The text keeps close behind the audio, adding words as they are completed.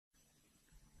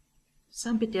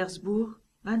Saint-Pétersbourg,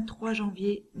 23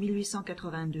 janvier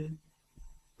 1882.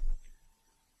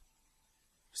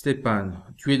 Stéphane,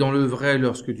 tu es dans le vrai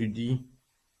lorsque tu dis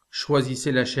 «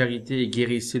 Choisissez la charité et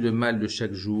guérissez le mal de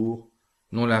chaque jour,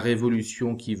 non la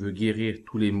révolution qui veut guérir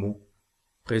tous les maux,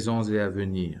 présents et à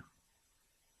venir. »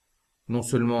 Non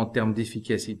seulement en termes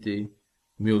d'efficacité,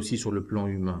 mais aussi sur le plan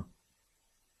humain.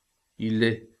 Il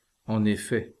est, en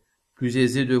effet, plus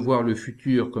aisé de voir le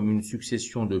futur comme une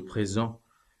succession de présents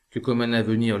que comme un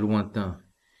avenir lointain.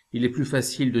 Il est plus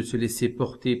facile de se laisser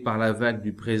porter par la vague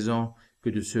du présent que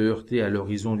de se heurter à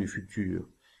l'horizon du futur,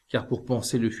 car pour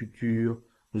penser le futur,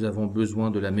 nous avons besoin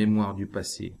de la mémoire du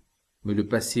passé. Mais le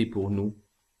passé, pour nous,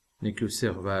 n'est que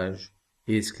servage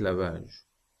et esclavage.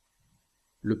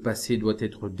 Le passé doit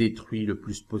être détruit le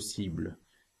plus possible,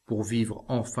 pour vivre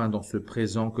enfin dans ce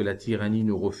présent que la tyrannie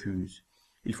nous refuse.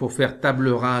 Il faut faire table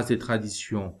rase des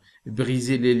traditions,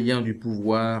 briser les liens du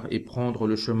pouvoir et prendre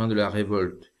le chemin de la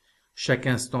révolte. Chaque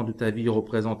instant de ta vie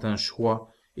représente un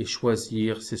choix, et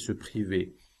choisir, c'est se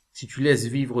priver. Si tu laisses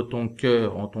vivre ton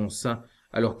cœur en ton sein,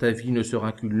 alors ta vie ne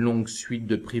sera qu'une longue suite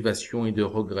de privations et de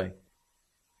regrets.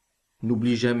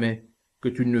 N'oublie jamais que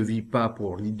tu ne vis pas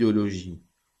pour l'idéologie.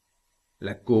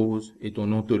 La cause est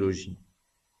ton ontologie.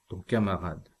 Ton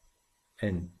camarade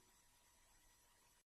N.